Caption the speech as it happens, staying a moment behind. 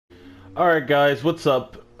Alright guys, what's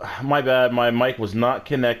up? My bad, my mic was not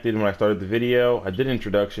connected when I started the video. I did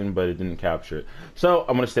introduction, but it didn't capture it. So,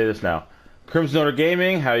 I'm going to say this now. Crimson Order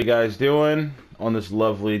Gaming, how you guys doing on this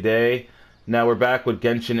lovely day? Now we're back with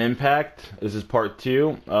Genshin Impact. This is part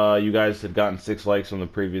 2. You guys had gotten 6 likes on the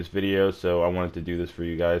previous video, so I wanted to do this for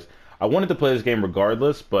you guys. I wanted to play this game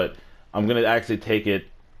regardless, but I'm going to actually take it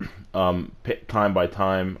time by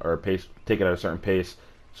time, or take it at a certain pace,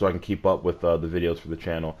 so I can keep up with the videos for the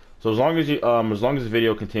channel. So as long as the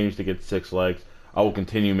video continues to get 6 likes, I will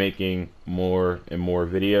continue making more and more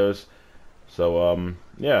videos. So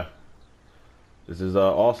yeah, this is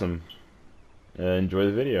awesome. Enjoy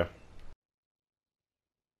the video.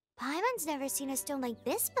 Paimon's never seen a stone like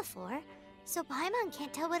this before, so Paimon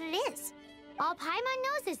can't tell what it is. All Paimon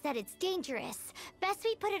knows is that it's dangerous. Best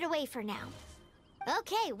we put it away for now.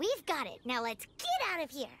 Okay, we've got it. Now let's get out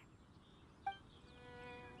of here.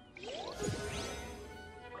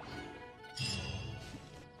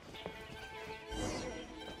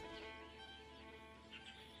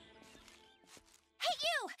 Hey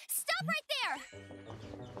you! Stop right there!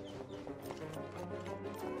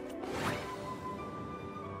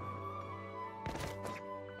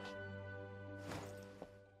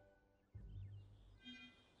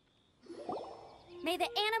 May the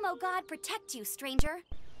Animo God protect you, stranger.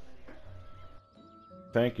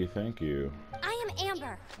 Thank you, thank you. I am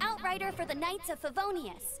Amber, outrider for the Knights of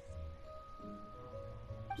Favonius.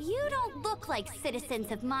 You don't look like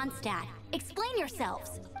citizens of Mondstadt. Explain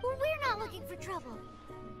yourselves. Well, we're not looking for trouble.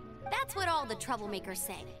 That's what all the troublemakers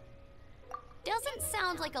say. Doesn't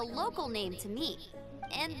sound like a local name to me.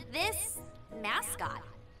 And this mascot,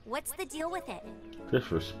 what's the deal with it?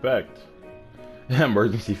 Disrespect.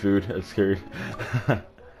 Emergency food. That's scary. Hey!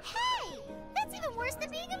 That's even worse than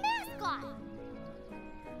being a mascot!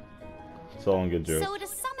 It's all in good jokes. So to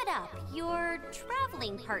sum it up, you're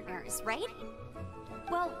traveling partners, right?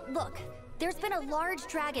 Well, look, there's been a large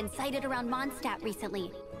dragon sighted around Mondstadt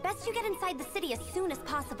recently. Best you get inside the city as soon as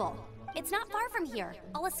possible. It's not far from here.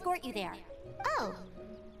 I'll escort you there. Oh,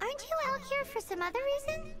 aren't you out here for some other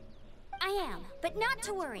reason? I am, but not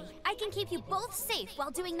to worry. I can keep you both safe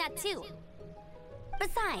while doing that too.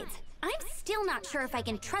 Besides, I'm still not sure if I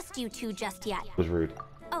can trust you two just yet. That was rude.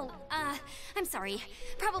 Oh, I'm sorry.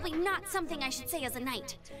 Probably not something I should say as a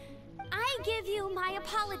knight. I give you my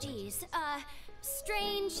apologies,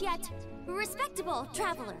 strange yet respectable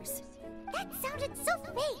travelers. That sounded so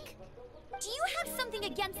fake. Do you have something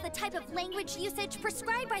against the type of language usage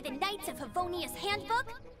prescribed by the Knights of Favonius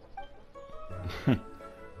Handbook?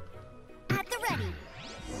 At the ready.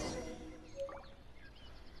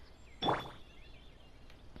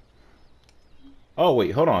 Oh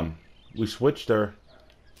wait, hold on. We switched her.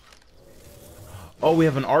 Oh, we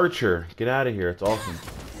have an archer. Get out of here. It's awesome.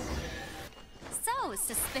 So,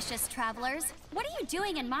 suspicious travelers, what are you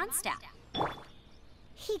doing in Mondstadt?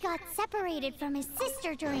 He got separated from his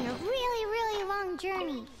sister during a really long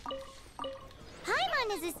journey.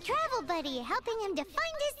 Paimon is his travel buddy, helping him to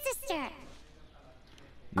find his sister.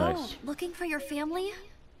 Nice. Oh, looking for your family?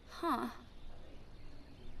 Huh.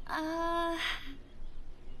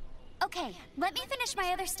 Okay, let me finish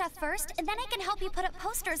my other stuff first, and then I can help you put up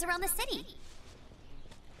posters around the city.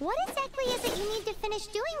 What exactly is it you need to finish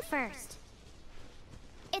doing first?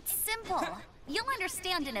 It's simple. You'll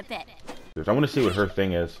understand in a bit. I want to see what her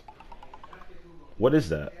thing is. What is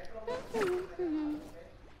that?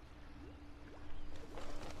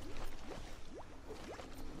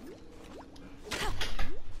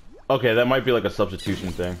 Okay, that might be like a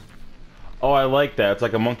substitution thing. Oh, I like that. It's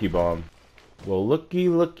like a monkey bomb. Well, looky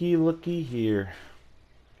here.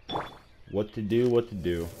 What to do, what to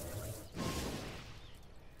do.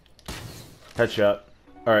 Headshot.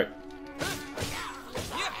 Alright.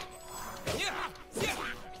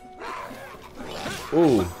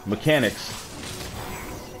 Ooh, mechanics.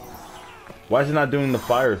 Why is it not doing the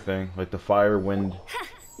fire thing? Like the fire, wind?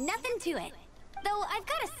 Nothing to it. Though I've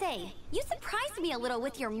gotta say, you surprised me a little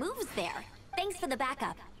with your moves there. Thanks for the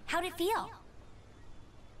backup. How'd it feel?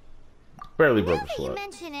 Barely broke a Now that you sweat.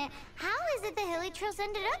 mention it, how is it the hilly trails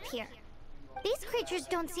ended up here? These creatures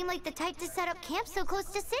don't seem like the type to set up camp so close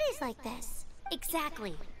to cities like this.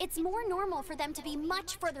 Exactly. It's more normal for them to be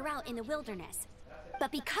much further out in the wilderness.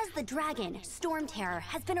 But because the dragon, Storm Terror,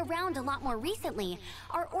 has been around a lot more recently,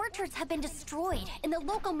 our orchards have been destroyed and the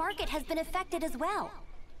local market has been affected as well.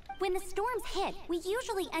 When the storms hit, we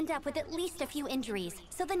usually end up with at least a few injuries,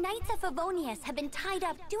 so the Knights of Favonius have been tied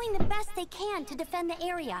up doing the best they can to defend the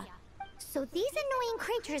area. So these annoying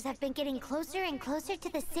creatures have been getting closer and closer to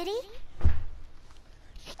the city?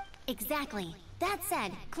 Exactly. That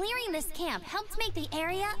said, clearing this camp helped make the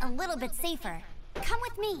area a little bit safer. Come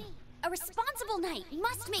with me. A responsible knight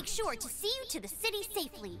must make sure to see you to the city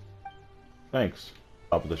safely. Thanks.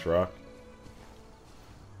 Top of this rock.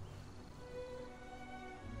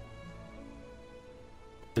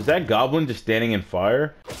 Is that goblin just standing in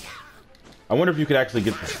fire? I wonder if you could actually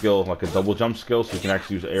get the skill, like a double jump skill, so you can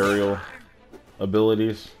actually use aerial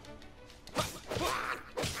abilities.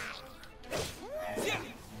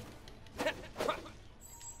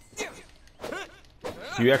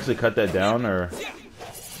 Do you actually cut that down, or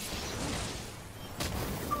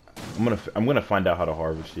I'm gonna find out how to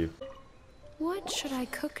harvest you. What should I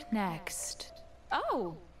cook next?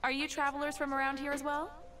 Oh, are you travelers from around here as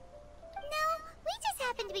well? No, we just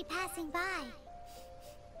happen to be passing by.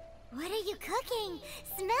 What are you cooking?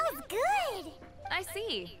 Smells good! I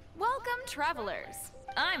see. Welcome, travelers.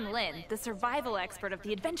 I'm Lynn, the survival expert of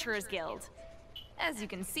the Adventurers Guild. As you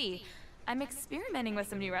can see, I'm experimenting with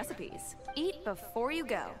some new recipes. Eat before you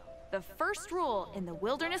go. The first rule in the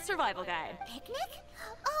Wilderness Survival Guide. Picnic?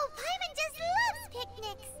 Oh, Paimon just loves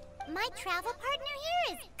picnics! My travel partner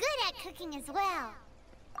here is good at cooking as well.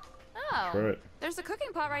 Oh, Right. there's a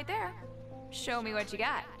cooking pot right there. Show me what you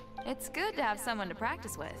got. It's good to have someone to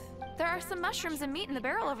practice with. There are some mushrooms and meat in the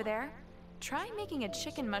barrel over there. Try making a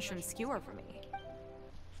chicken mushroom skewer for me.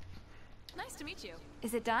 Nice to meet you.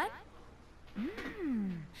 Is it done?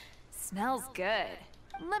 Mmm, smells good.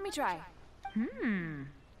 Let me try.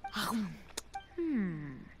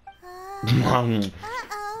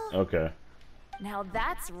 Uh-oh. Okay. Now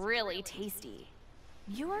that's really tasty.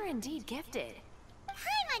 You are indeed gifted.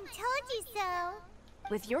 Paimon told you so.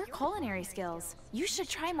 With your culinary skills, you should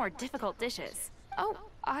try more difficult dishes. Oh,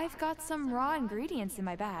 I've got some raw ingredients in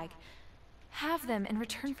my bag. Have them in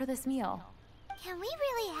return for this meal. Can we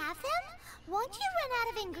really have them? Won't you run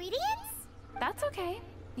out of ingredients? That's okay.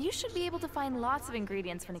 You should be able to find lots of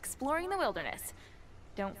ingredients when exploring the wilderness.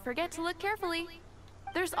 Don't forget to look carefully.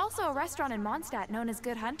 There's also a restaurant in Mondstadt known as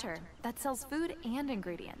Good Hunter that sells food and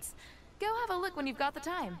ingredients. Go have a look when you've got the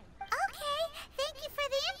time. Okay, thank you for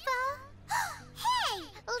the info. Hey,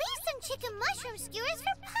 leave some chicken mushroom skewers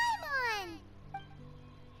for Paimon.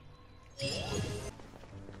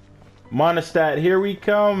 Mondstadt, here we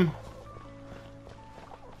come.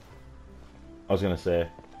 I was gonna say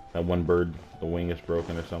that one bird, the wing is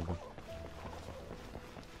broken or something.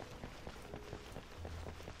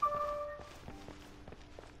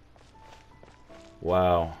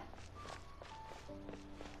 Wow.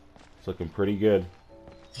 It's looking pretty good.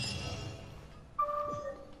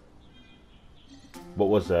 What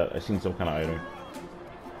was that? I seen some kind of item.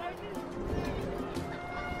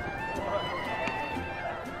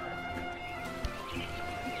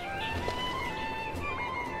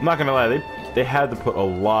 I'm not gonna lie, they had to put a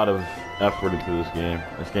lot of effort into this game.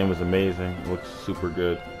 This game was amazing. It looks super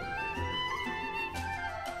good.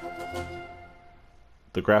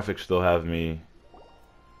 The graphics still have me.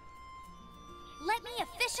 Let me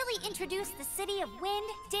officially introduce the city of wind,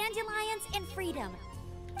 dandelions, and freedom.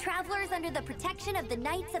 Travelers under the protection of the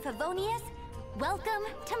Knights of Favonius, welcome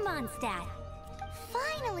to Mondstadt.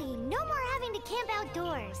 Finally, no more having to camp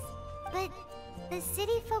outdoors. But the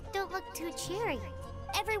city folk don't look too cheery.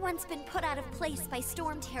 Everyone's been put out of place by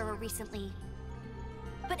storm terror recently.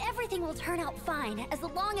 But everything will turn out fine as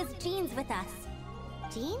long as Jean's with us.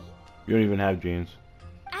 Jean? You don't even have jeans.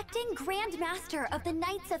 Acting Grand Master of the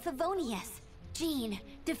Knights of Favonius. Jean,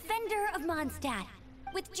 Defender of Mondstadt.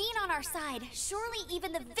 With Jean on our side, surely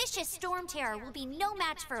even the vicious storm terror will be no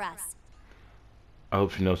match for us. I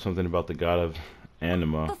hope she knows something about the god of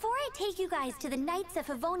anima. Before I take you guys to the Knights of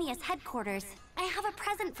Favonius headquarters, I have a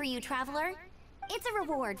present for you, traveler. It's a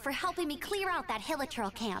reward for helping me clear out that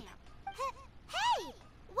Hilitril camp. Hey!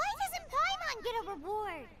 Why doesn't Paimon get a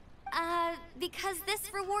reward? Because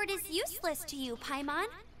this reward is useless to you, Paimon.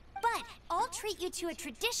 But I'll treat you to a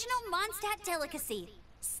traditional Mondstadt delicacy.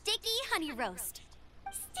 Sticky honey roast.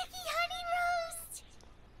 Sticky honey roast!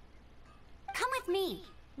 Come with me.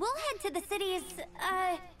 We'll head to the city's,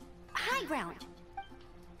 high ground.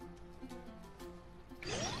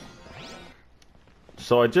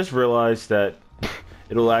 So I just realized that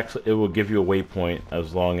it will give you a waypoint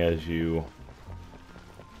as long as you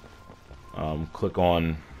click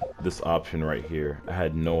on this option right here. I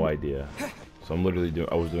had no idea. So I'm literally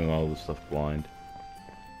I was doing all this stuff blind.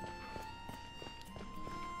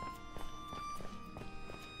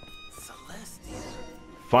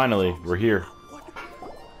 Finally, we're here.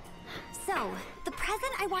 So, the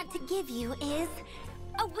present I want to give you is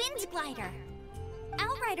a wind glider.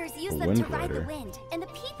 Outriders use them to ride the wind, and the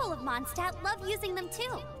people of Mondstadt love using them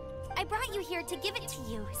too. I brought you here to give it to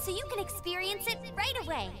you, so you can experience it right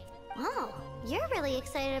away. Oh, you're really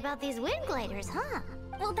excited about these wind gliders, huh?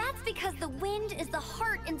 Well, that's because the wind is the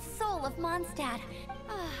heart and soul soul of Mondstadt.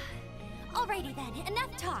 Alrighty then,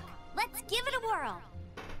 enough talk. Let's give it a whirl.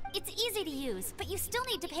 It's easy to use, but you still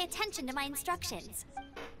need to pay attention to my instructions.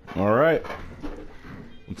 Alright.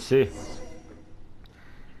 Let's see.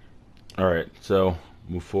 Alright, so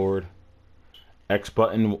move forward. X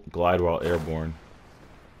button, glide while airborne.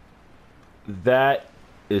 That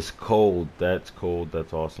is cold. That's cold.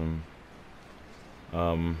 That's awesome.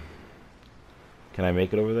 Can I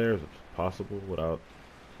make it over there? Is it possible without?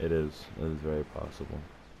 It is. It is very possible.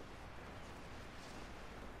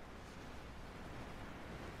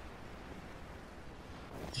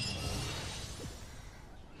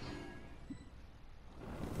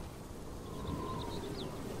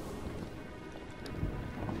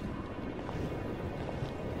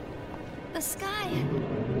 The sky.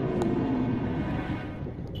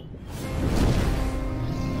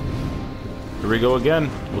 Here we go again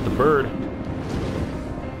with the bird.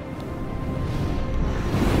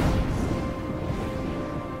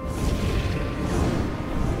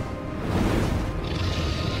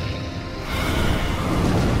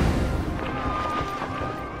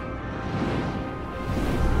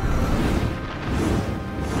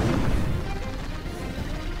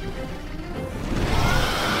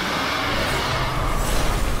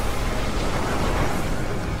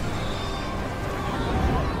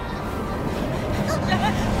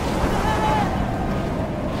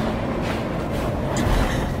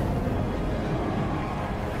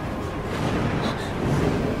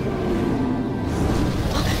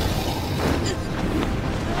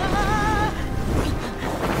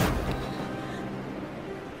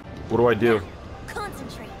 What do I do?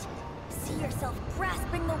 Concentrate. See yourself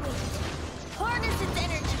grasping the wind. Harness its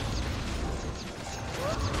energy.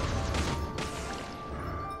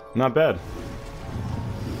 Not bad.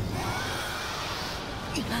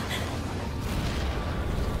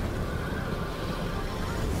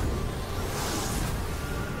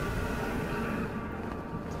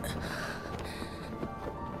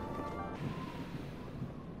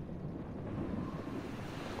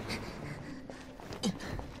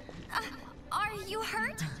 Are you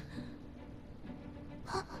hurt?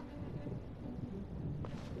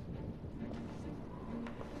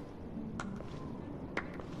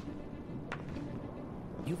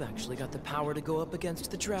 You've actually got the power to go up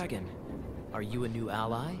against the dragon. Are you a new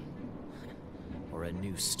ally? Or a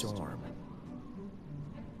new storm?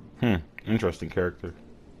 Interesting character.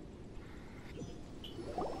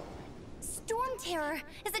 Storm Terror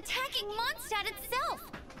is attacking Mondstadt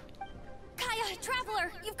itself! Kaya,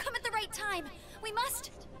 Traveler, you've come at the right time. We must...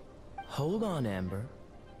 Hold on, Amber.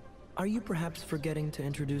 Are you perhaps forgetting to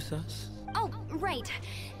introduce us? Oh, right.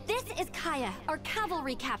 This is Kaya, our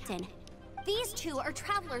cavalry captain. These two are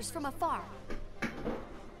travelers from afar.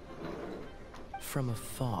 From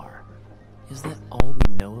afar? Is that all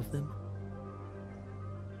we know of them?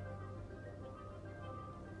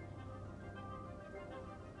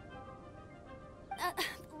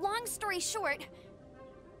 Long story short...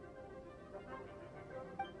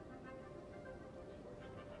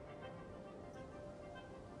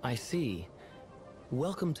 I see.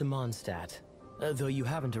 Welcome to Mondstadt. Though you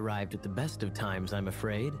haven't arrived at the best of times, I'm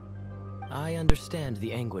afraid. I understand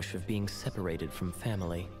the anguish of being separated from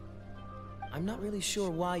family. I'm not really sure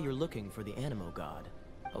why you're looking for the Animo God.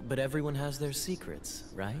 But everyone has their secrets,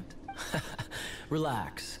 right?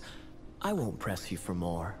 Relax. I won't press you for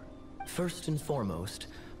more. First and foremost,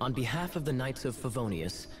 on behalf of the Knights of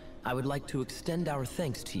Favonius, I would like to extend our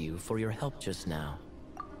thanks to you for your help just now.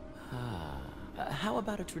 How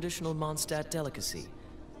about a traditional Mondstadt delicacy?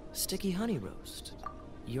 Sticky honey roast.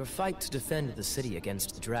 Your fight to defend the city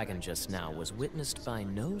against the dragon just now was witnessed by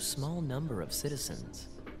no small number of citizens.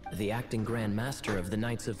 The acting Grand Master of the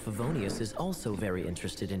Knights of Favonius is also very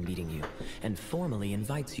interested in meeting you, and formally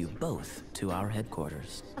invites you both to our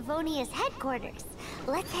headquarters. Favonius headquarters.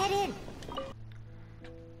 Let's head in.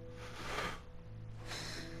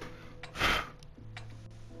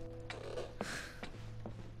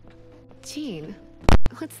 Jean,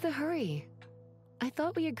 what's the hurry? I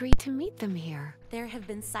thought we agreed to meet them here. There have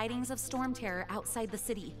been sightings of storm terror outside the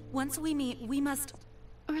city. Once we meet, we must...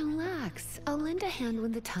 Relax. I'll lend a hand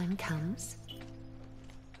when the time comes.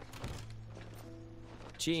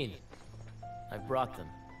 Jean, I brought them.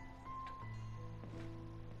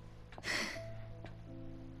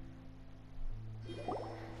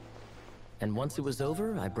 And once it was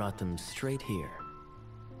over, I brought them straight here.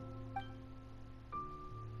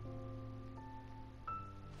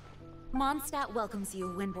 Mondstadt welcomes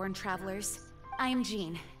you, Windborn travelers. I am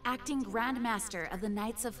Jean, acting Grand Master of the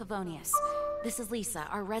Knights of Favonius. This is Lisa,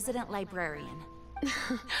 our resident librarian.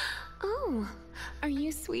 Oh, are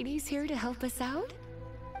you sweeties here to help us out?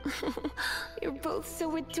 You're both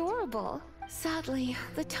so adorable. Sadly,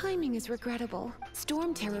 the timing is regrettable.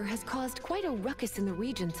 Storm Terror has caused quite a ruckus in the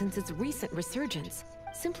region since its recent resurgence.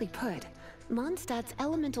 Simply put, Mondstadt's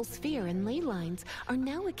elemental sphere and ley lines are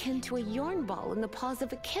now akin to a yarn ball in the paws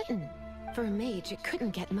of a kitten. For a mage, it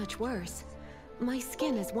couldn't get much worse. My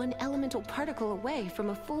skin is one elemental particle away from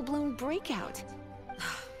a full-blown breakout.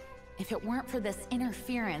 If it weren't for this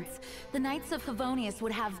interference, the Knights of Favonius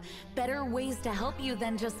would have better ways to help you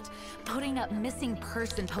than just putting up missing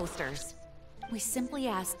person posters. We simply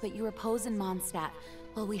ask that you repose in Mondstadt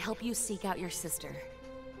while we help you seek out your sister.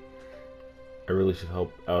 I really should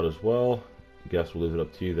help out as well. Guess we'll leave it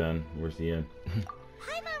up to you then. Where's the end?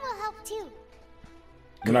 Paimon will help too.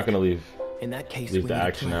 We're not gonna leave In that case, the we need a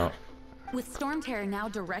action plan. out. With Storm Terror now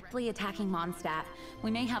directly attacking Mondstadt, we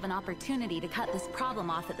may have an opportunity to cut this problem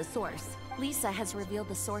off at the source. Lisa has revealed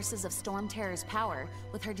the sources of Storm Terror's power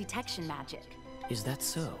with her detection magic. Is that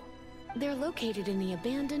so? They're located in the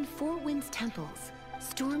abandoned Four Winds temples.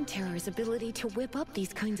 Storm Terror's ability to whip up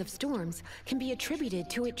these kinds of storms can be attributed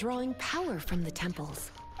to it drawing power from the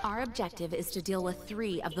temples. Our objective is to deal with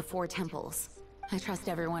 3 of the 4 temples. I trust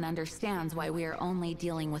everyone understands why we are only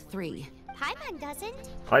dealing with 3. Paimon doesn't.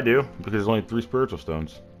 I do, because there's only 3 spiritual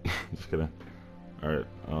stones. Just kidding. Alright,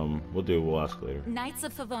 we'll ask later. Knights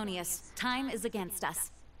of Favonius, time is against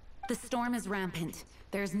us. The storm is rampant.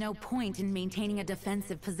 There's no point in maintaining a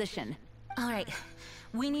defensive position. Alright,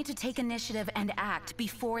 we need to take initiative and act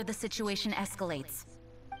before the situation escalates.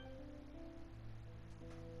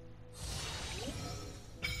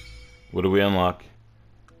 What do we unlock?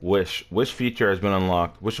 Wish. Wish feature has been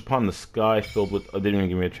unlocked. Wish upon the sky filled with... Oh, they didn't even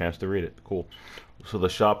give me a chance to read it. Cool. So the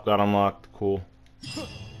shop got unlocked. Cool.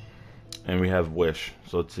 And we have wish.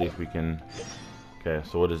 So let's see if we can... Okay,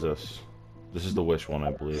 so what is this? This is the wish one,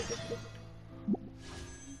 I believe.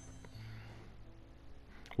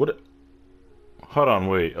 What... Hold on,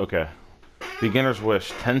 wait. Okay. Beginner's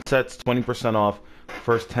wish. 10 sets, 20% off.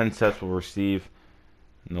 First 10 sets will receive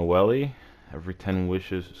Noelle. Every 10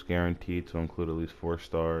 wishes is guaranteed to include at least 4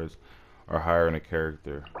 stars or higher in a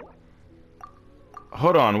character.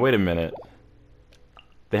 Hold on, wait a minute.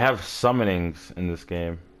 They have summonings in this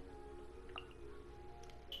game.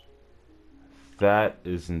 That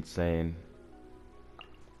is insane.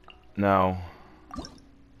 Now.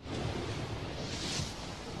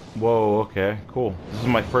 Whoa, okay, cool. This is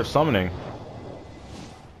my first summoning.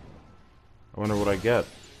 I wonder what I get.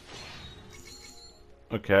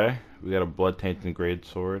 Okay, we got a blood tainted grade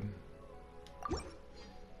sword.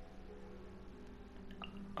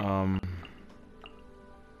 I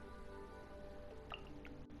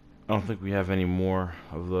don't think we have any more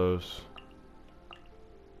of those.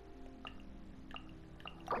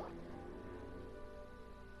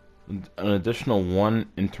 An additional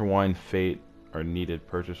 1 intertwined fate are needed.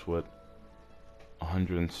 Purchase with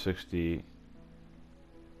 160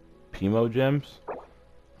 Pimo gems.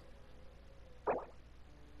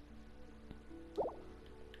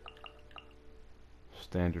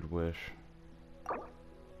 Standard wish.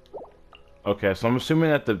 Okay, so I'm assuming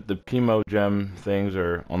that the Pimo gem things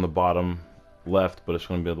are on the bottom left, but it's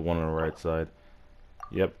going to be the one on the right side.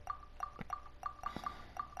 Yep.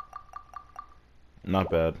 Not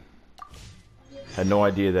bad. Had no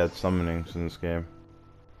idea that summonings in this game.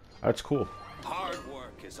 That's cool. Hard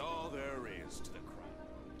work is all there is to the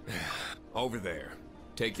crowd. Over there.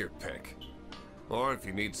 Take your pick. Or if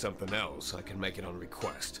you need something else, I can make it on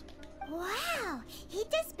request. Wow, he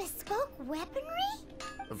does bespoke weaponry?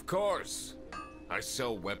 Of course. I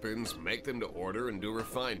sell weapons, make them to order, and do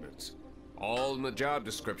refinements. All in the job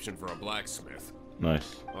description for a blacksmith.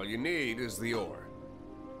 Nice. All you need is the ore.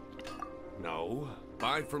 No,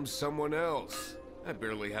 buy from someone else. I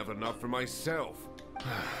barely have enough for myself.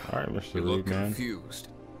 Alright, Mr. You look Reed, man. confused.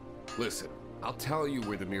 Listen, I'll tell you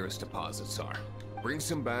where the nearest deposits are. Bring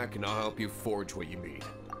some back and I'll help you forge what you need.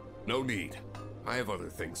 No need. I have other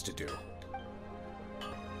things to do.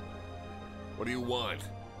 What do you want?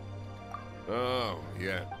 Oh,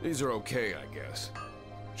 yeah. These are okay, I guess.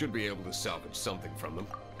 Should be able to salvage something from them.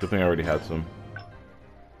 Good thing I already had some.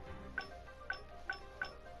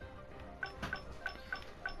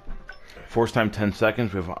 Force time 10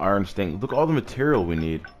 seconds. We have iron sting. Look at all the material we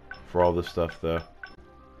need for all this stuff, though.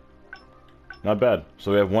 Not bad.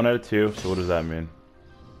 So we have 1 out of 2. So what does that mean?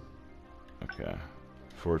 Okay.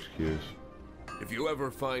 Forge queues. If you ever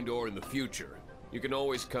find ore in the future, you can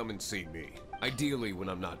always come and see me. Ideally when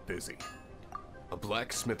I'm not busy. A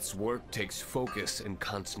blacksmith's work takes focus and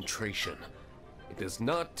concentration. It does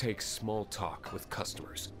not take small talk with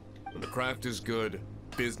customers. When the craft is good,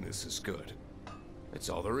 business is good. That's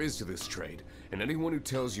all there is to this trade, and anyone who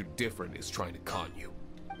tells you different is trying to con you.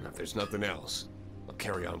 there's nothing else, I'll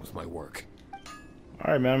carry on with my work.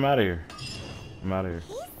 Alright, man, I'm out of here. I'm out of here.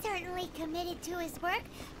 He's certainly committed to his work.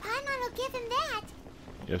 Paimon will give him that.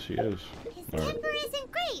 Yes, he is. His All right. temper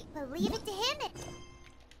isn't great, but leave it to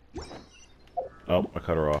him. Oh, I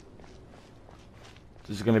cut her off.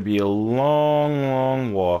 This is going to be a long,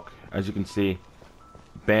 long walk. As you can see,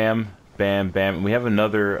 bam, bam, bam. And we have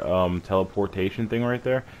another teleportation thing right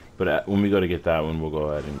there. But when we go to get that one, we'll go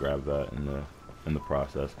ahead and grab that in the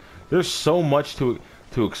process. There's so much to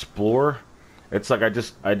explore. It's like I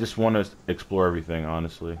just want to explore everything,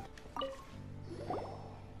 honestly.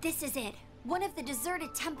 This is it. One of the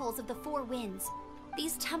deserted temples of the Four Winds.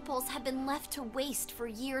 These temples have been left to waste for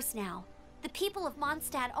years now. The people of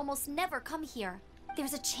Mondstadt almost never come here.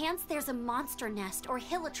 There's a chance there's a monster nest or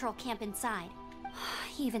hilichurl camp inside.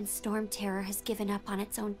 Even Storm Terror has given up on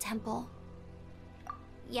its own temple.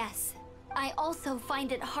 Yes, I also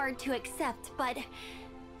find it hard to accept, but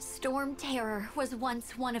Storm Terror was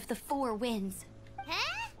once one of the Four Winds.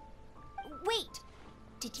 Huh? Wait,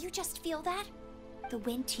 did you just feel that? The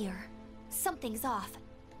wind here. Something's off.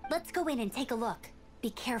 Let's go in and take a look.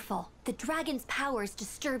 Be careful. The dragon's power is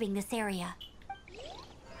disturbing this area.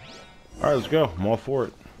 Alright, let's go. I'm all for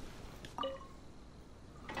it.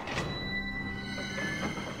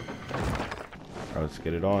 Alright, let's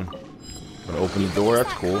get it on. Gonna open the door.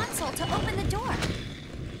 That's cool. Console to open the door.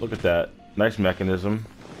 Look at that. Nice mechanism.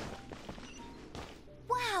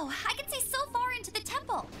 Wow, I can see so far into the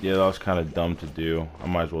temple. Yeah, that was kind of dumb to do. I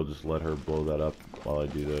might as well just let her blow that up while I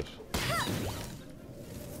do this.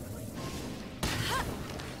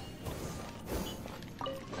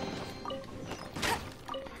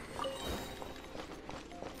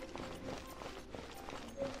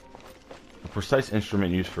 A precise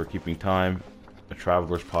instrument used for keeping time. A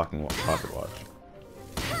traveler's pocket watch.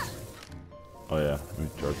 Oh yeah, let me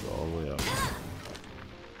charge it all the way up.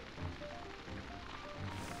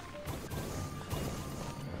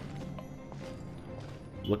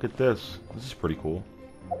 Look at this. This is pretty cool.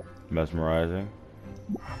 Mesmerizing.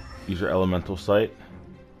 Use your elemental sight.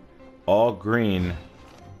 All green.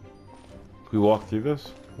 Can we walk through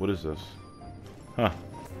this? What is this? Huh.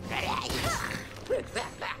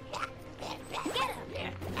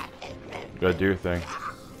 Gotta do your thing.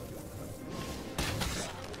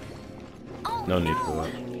 Oh, No need for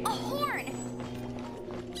that. A horn!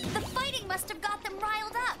 The fighting must have got them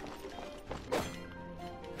riled up.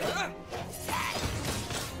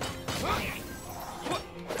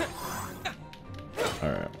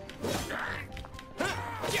 Alright.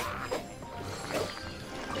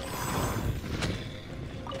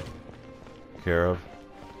 Care of.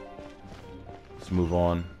 Let's move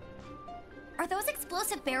on. Are those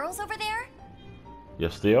explosive barrels over there?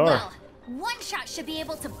 Yes, they are. Well, one shot should be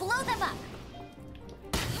able to blow them up.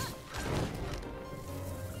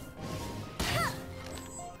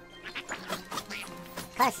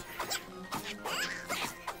 Close.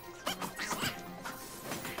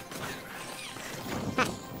 Huh.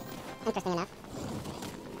 Interesting enough.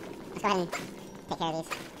 Let's go ahead and take care of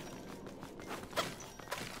these.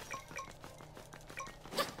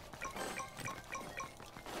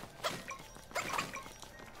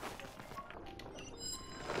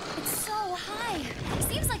 It's so high.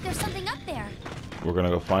 Seems like there's something up there. We're gonna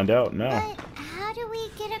go find out now. But how do we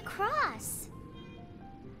get across?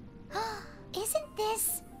 Isn't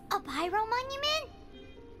this a pyro monument?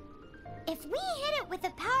 If we hit it with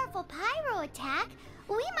a powerful pyro attack,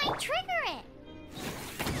 we might trigger it.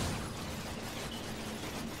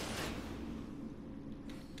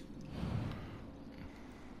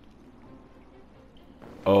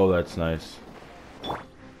 Oh, that's nice.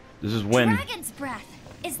 This is wind. Dragon's breath.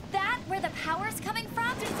 Is that where the power's coming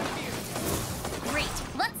from? Great,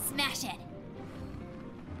 let's smash it.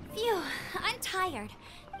 Phew, I'm tired.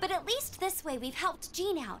 But at least this way we've helped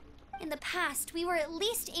Jean out. In the past, we were at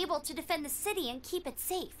least able to defend the city and keep it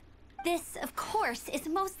safe. This, of course, is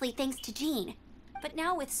mostly thanks to Jean. But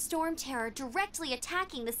now with Storm Terror directly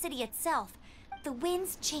attacking the city itself, the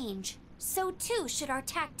winds change. So too should our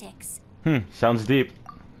tactics. Sounds deep.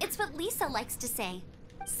 It's what Lisa likes to say.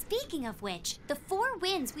 Speaking of which, the Four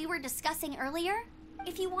Winds we were discussing earlier,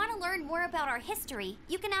 if you want to learn more about our history,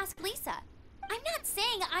 you can ask Lisa. I'm not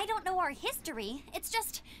saying I don't know our history, it's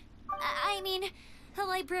just... I mean, a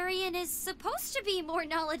librarian is supposed to be more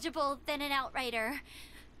knowledgeable than an outrider,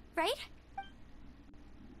 right?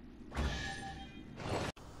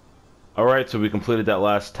 Alright, so we completed that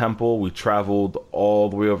last temple. We traveled all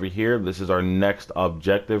the way over here. This is our next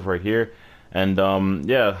objective right here. And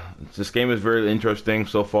yeah, this game is very interesting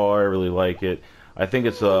so far. I really like it. I think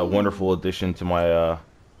it's a wonderful addition to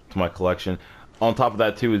my collection. on top of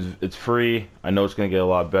that too, is it's free. I know it's gonna get a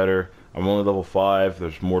lot better. I'm only level 5.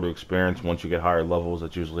 There's more to experience once you get higher levels.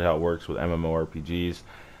 That's usually how it works with MMORPGs.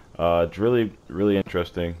 It's really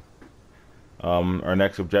interesting. Our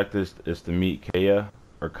next objective is to meet Kaya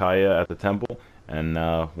at the temple, and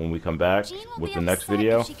when we come back with the next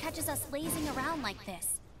video, if she catches us lazing around like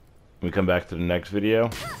this. when we come back to the next video,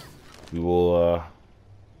 we will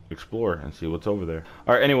explore and see what's over there.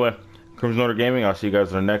 All right. Anyway, Crimson Order Gaming. I'll see you guys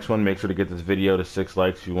in the next one. Make sure to get this video to 6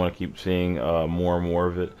 likes if you want to keep seeing more and more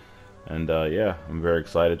of it. And yeah, I'm very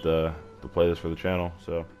excited to play this for the channel.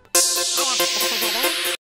 So.